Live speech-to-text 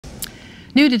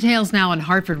New details now in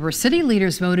Hartford, where city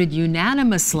leaders voted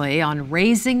unanimously on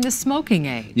raising the smoking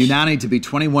age. You now need to be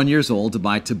 21 years old to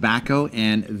buy tobacco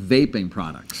and vaping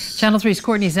products. Channel 3's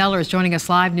Courtney Zeller is joining us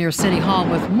live near City Hall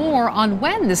with more on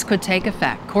when this could take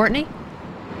effect. Courtney?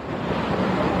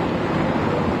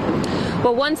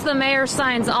 Well, once the mayor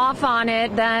signs off on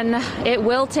it, then it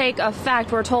will take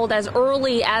effect, we're told, as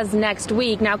early as next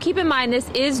week. Now, keep in mind, this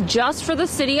is just for the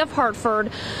city of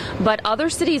Hartford, but other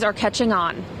cities are catching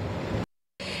on.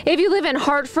 If you live in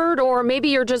Hartford, or maybe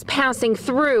you're just passing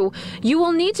through, you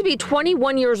will need to be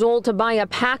 21 years old to buy a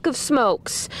pack of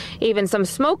smokes. Even some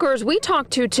smokers we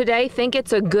talked to today think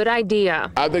it's a good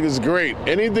idea. I think it's great.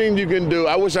 Anything you can do.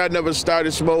 I wish I'd never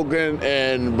started smoking,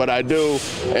 but I do.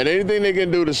 And anything they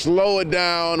can do to slow it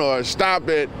down or stop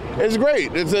it, it's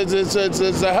great. It's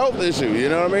a health issue, you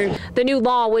know what I mean? The new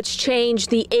law, which changed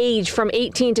the age from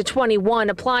 18 to 21,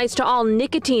 applies to all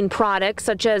nicotine products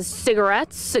such as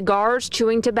cigarettes, cigars,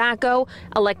 chewing tobacco,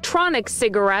 electronic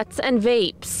cigarettes, and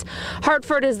vapes.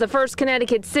 Hartford is the first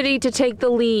Connecticut city to take the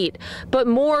lead, but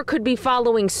more could be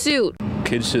following suit.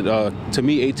 Kids should, to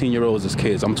me, 18-year-olds is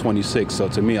kids. I'm 26, so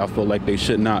to me, I feel like they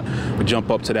should not jump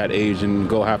up to that age and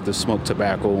go have to smoke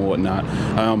tobacco and whatnot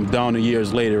down the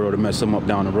years later, or to mess them up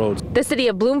down the road. The city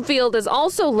of Bloomfield is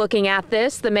also looking at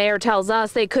this. The mayor tells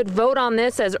us they could vote on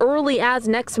this as early as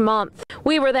next month.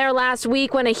 We were there last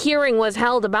week when a hearing was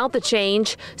held about the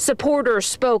change. Supporters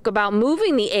spoke about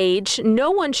moving the age.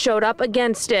 No one showed up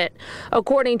against it.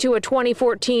 According to a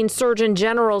 2014 Surgeon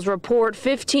General's report,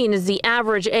 15 is the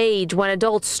average age when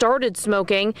adults started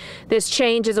smoking. This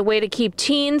change is a way to keep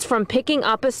teens from picking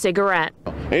up a cigarette.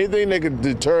 Anything that could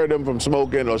deter them from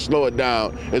smoking or slow it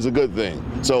down is a good thing.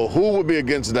 So who would be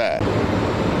against that?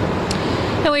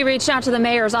 And we reached out to the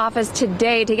mayor's office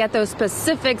today to get those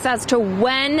specifics as to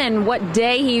when and what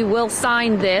day he will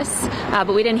sign this,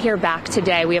 but we didn't hear back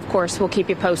today. We, of course, will keep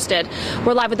you posted.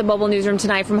 We're live at the mobile newsroom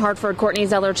tonight from Hartford. Courtney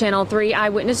Zeller, Channel 3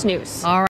 Eyewitness News. All right.